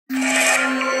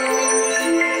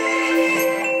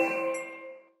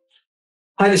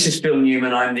Hi, this is Bill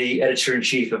Newman. I'm the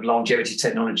editor-in-chief of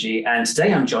Longevity.Technology, and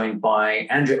today I'm joined by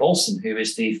Andrea Olsen, who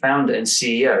is the founder and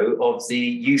CEO of the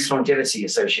Youth Longevity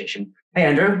Association. Hey,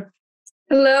 Andrea.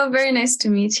 Hello, very nice to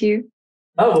meet you.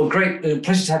 Oh, well, great.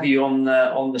 Pleasure to have you on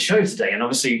the show today. And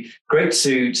obviously, great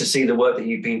to see the work that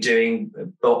you've been doing,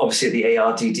 obviously at the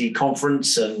ARDD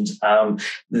conference and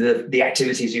the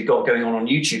activities you've got going on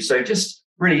YouTube. So just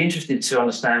really interested to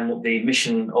understand what the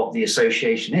mission of the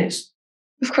association is.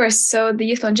 Of course. So the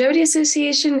Youth Longevity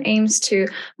Association aims to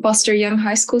foster young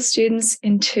high school students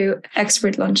into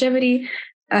expert longevity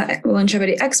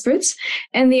experts.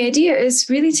 And the idea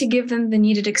is really to give them the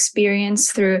needed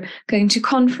experience through going to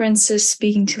conferences,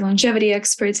 speaking to longevity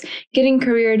experts, getting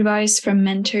career advice from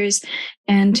mentors,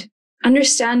 and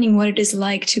understanding what it is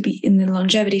like to be in the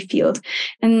longevity field,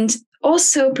 and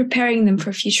also preparing them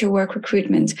for future work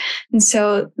recruitment. And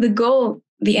so the goal,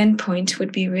 the end point,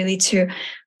 would be really to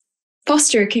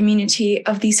foster a community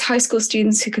of these high school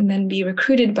students who can then be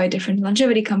recruited by different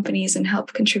longevity companies and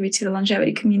help contribute to the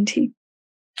longevity community.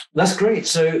 That's great.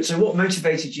 So what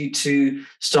motivated you to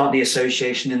start the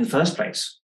association in the first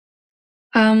place?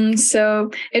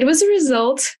 So it was a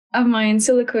result of my in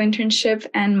silico internship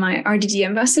and my RDD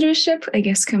ambassadorship, I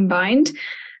guess, combined.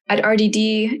 At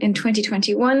RDD in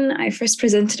 2021, I first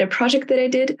presented a project that I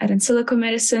did at in silico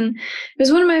medicine. It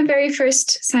was one of my very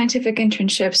first scientific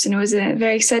internships, and it was a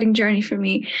very exciting journey for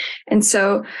me. And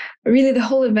so really the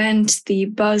whole event, the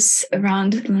buzz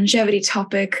around the longevity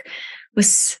topic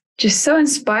was just so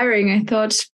inspiring. I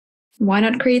thought, why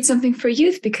not create something for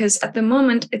youth? Because at the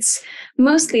moment, it's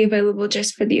mostly available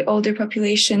just for the older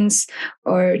populations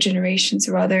or generations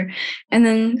rather. And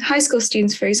then high school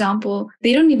students, for example,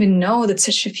 they don't even know that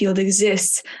such a field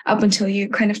exists up until you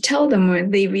kind of tell them or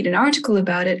they read an article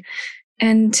about it.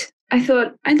 And I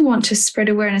thought I'd want to spread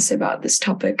awareness about this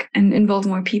topic and involve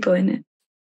more people in it.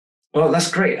 Well,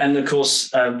 that's great. And of course,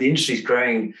 the industry is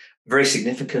growing very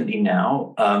significantly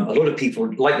now. A lot of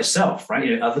people like yourself,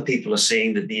 right? Other people are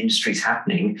seeing that the industry is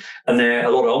happening, and they're a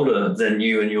lot older than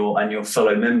you and your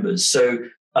fellow members. So,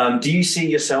 do you see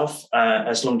yourself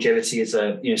as longevity as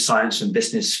a science and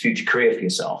business future career for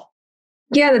yourself?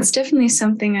 Yeah, that's definitely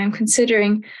something I'm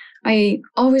considering. I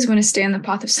always want to stay on the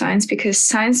path of science because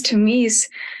science to me is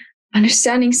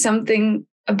understanding something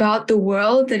about the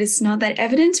world that is not that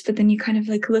evident, but then you kind of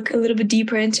like look a little bit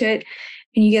deeper into it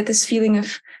and you get this feeling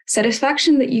of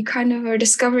satisfaction that you kind of are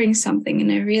discovering something.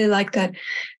 And I really like that.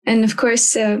 And of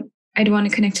course, I'd want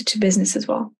to connect it to business as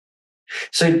well.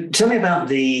 So tell me about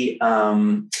the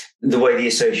way the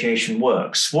association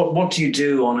works. What do you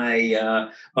do on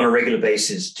a regular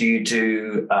basis? Do you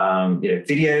do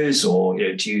videos, or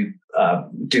do you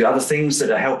do other things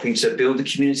that are helping to build the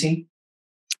community?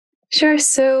 Sure.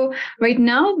 So right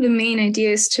now, the main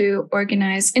idea is to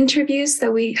organize interviews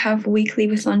that we have weekly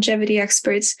with longevity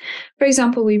experts. For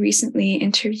example, we recently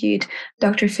interviewed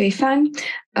Dr. Fei Fang,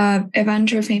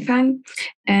 Evandro Fei Fang,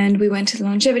 and we went to the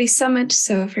Longevity Summit.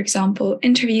 So, for example,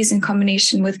 interviews in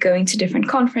combination with going to different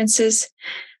conferences.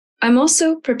 I'm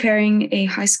also preparing a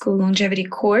high school longevity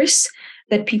course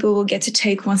that people will get to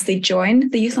take once they join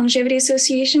the Youth Longevity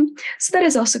Association. So that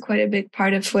is also quite a big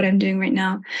part of what I'm doing right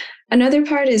now. Another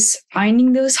part is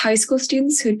finding those high school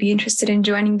students who would be interested in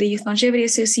joining the Youth Longevity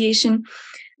Association. And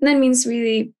that means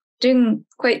really doing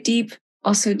quite deep,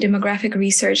 also demographic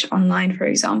research online, for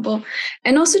example,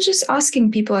 and also just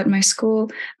asking people at my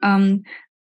school and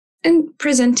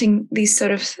presenting these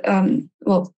sort of,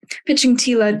 pitching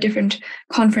TILA at different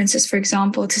conferences, for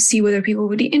example, to see whether people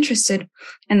would be interested,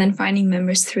 and then finding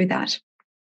members through that.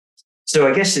 So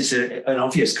I guess it's an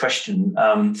obvious question.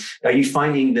 Are you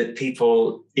finding that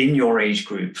people in your age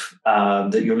group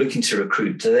that you're looking to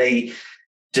recruit, do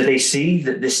they see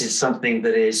that this is something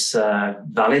that is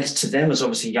valid to them as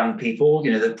obviously young people,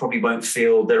 that probably won't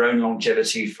feel their own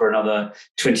longevity for another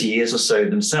 20 years or so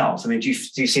themselves? I mean, do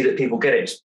you see that people get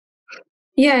it?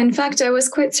 Yeah, in fact, I was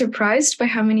quite surprised by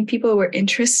how many people were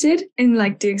interested in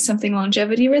doing something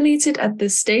longevity related at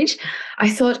this stage.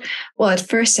 At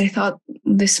first I thought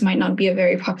this might not be a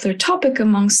very popular topic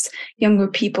amongst younger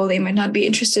people. They might not be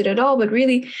interested at all, but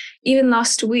really, even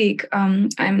last week,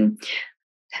 I'm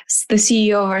the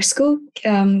CEO of our school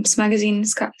magazine,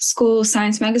 school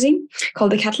science magazine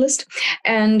called The Catalyst.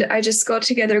 And I just got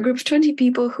together a group of 20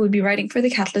 people who would be writing for The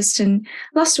Catalyst. And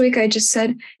last week I just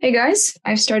said, hey guys,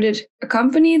 I've started a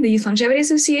company, the Youth Longevity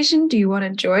Association. Do you want to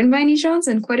join by any chance?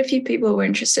 And quite a few people were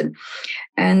interested.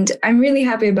 And I'm really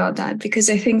happy about that because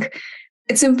I think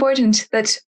it's important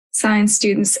that science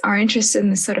students are interested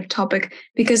in this sort of topic,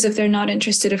 because if they're not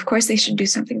interested, of course, they should do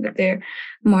something that they're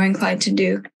more inclined to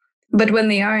do. But when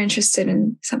they are interested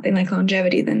in something like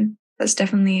longevity, then that's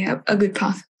definitely a good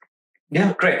path.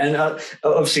 Yeah, great. And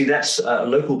obviously that's a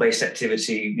local-based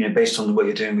activity, based on what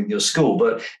you're doing with your school.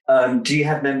 But do you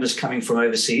have members coming from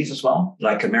overseas as well,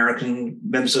 like American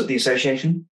members of the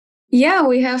association? Yeah,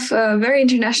 we have a very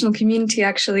international community,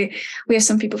 actually. We have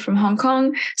some people from Hong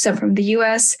Kong, some from the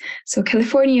US, so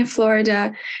California,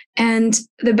 Florida. And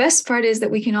the best part is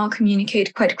that we can all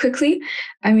communicate quite quickly.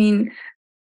 I mean,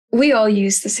 we all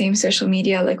use the same social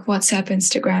media like WhatsApp,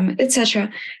 Instagram,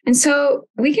 etc. And so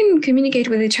we can communicate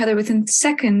with each other within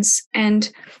seconds.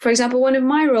 And for example, one of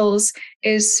my roles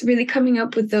is really coming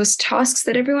up with those tasks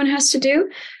that everyone has to do.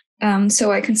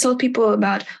 So I consult people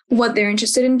about what they're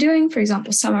interested in doing. For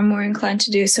example, some are more inclined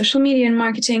to do social media and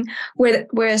marketing,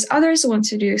 whereas others want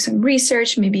to do some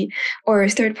research, maybe, or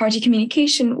third-party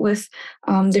communication with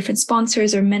different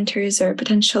sponsors or mentors or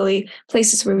potentially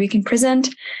places where we can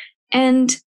present.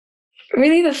 And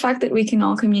really, the fact that we can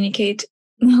all communicate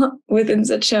within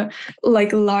such a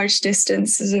large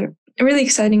distance is a really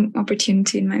exciting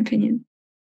opportunity, in my opinion.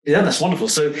 Yeah, that's wonderful.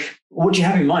 So what do you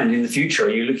have in mind in the future?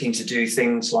 Are you looking to do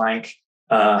things like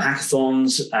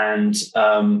hackathons and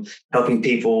helping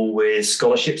people with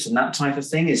scholarships and that type of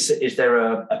thing? Is there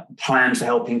a plan for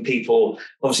helping people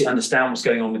obviously understand what's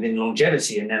going on within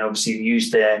longevity and then obviously use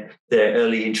their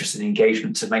early interest and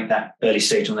engagement to make that early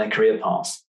stage on their career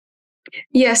path?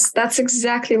 Yes, that's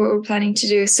exactly what we're planning to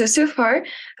do. So far,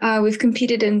 we've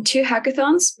competed in 2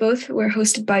 hackathons. Both were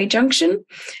hosted by Junction.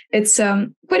 It's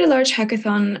quite a large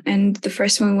hackathon, and the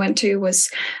first one we went to was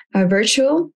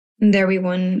virtual, and there we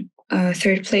won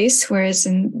 3rd place, whereas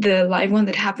in the live one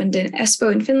that happened in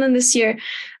Espoo in Finland this year,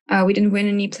 we didn't win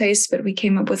any place, but we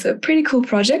came up with a pretty cool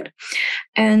project.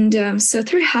 And so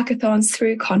through hackathons,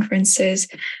 through conferences,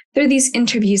 through these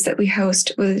interviews that we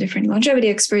host with the different longevity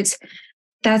experts,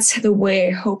 that's the way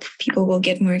I hope people will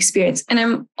get more experience. And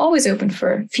I'm always open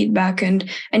for feedback and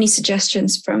any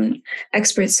suggestions from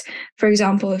experts. For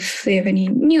example, if they have any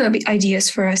new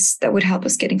ideas for us that would help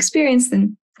us get experience,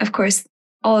 then of course,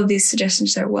 all of these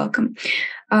suggestions are welcome.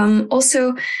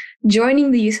 Also, joining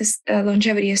the Youth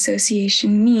Longevity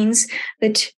Association means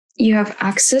that you have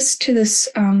access to this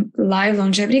live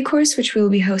longevity course, which we'll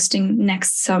be hosting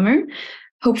next summer,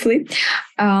 hopefully.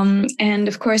 And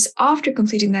of course, after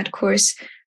completing that course,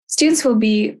 students will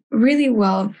be really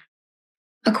well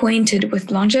acquainted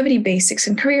with longevity basics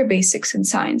and career basics in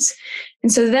science.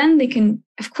 And so then they can,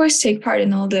 of course, take part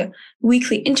in all the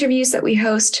weekly interviews that we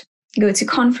host, go to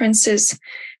conferences.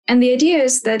 And the idea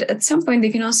is that at some point they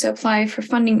can also apply for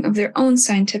funding of their own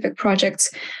scientific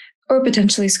projects or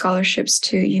potentially scholarships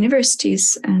to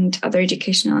universities and other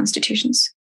educational institutions.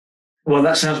 Well,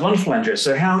 that sounds wonderful, Andrea.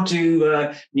 So how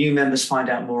do new members find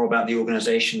out more about the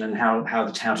organization and how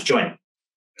to join?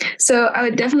 So I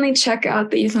would definitely check out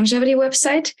the Youth Longevity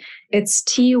website. It's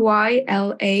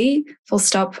TYLA_IO.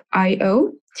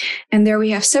 And there we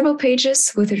have several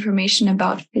pages with information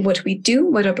about what we do,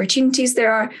 what opportunities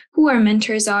there are, who our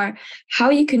mentors are, how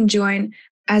you can join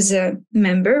as a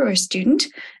member or student,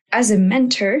 as a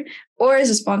mentor, or as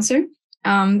a sponsor.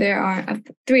 There are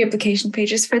 3 application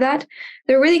pages for that.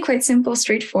 They're really quite simple,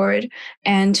 straightforward.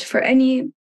 And for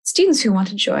any students who want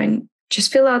to join,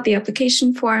 just fill out the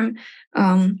application form.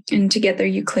 And to get there,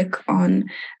 you click on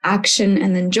action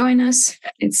and then join us.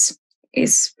 It's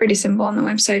pretty simple on the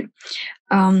website.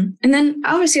 And then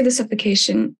I'll receive this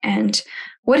application. And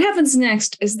what happens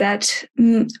next is that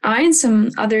I and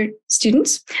some other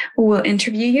students will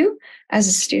interview you as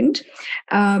a student,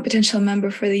 potential member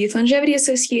for the Youth Longevity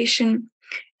Association.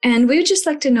 And we would just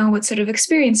like to know what sort of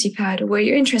experience you've had, where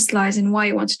your interest lies, and why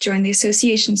you want to join the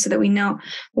association so that we know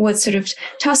what sort of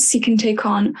tasks you can take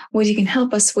on, what you can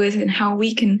help us with, and how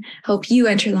we can help you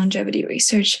enter longevity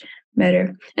research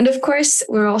better. And of course,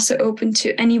 we're also open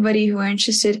to anybody who are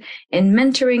interested in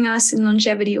mentoring us in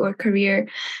longevity or career.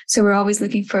 So we're always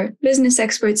looking for business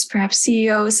experts, perhaps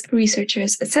CEOs,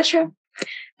 researchers, etc.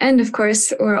 And of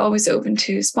course, we're always open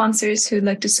to sponsors who'd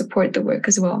like to support the work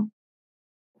as well.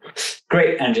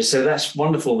 Great, Andrea. So that's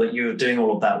wonderful that you're doing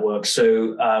all of that work.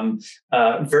 So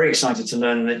very excited to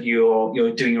learn that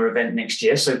you're doing your event next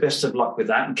year. So best of luck with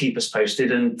that and keep us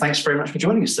posted. And thanks very much for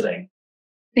joining us today.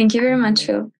 Thank you very much,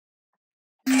 Phil.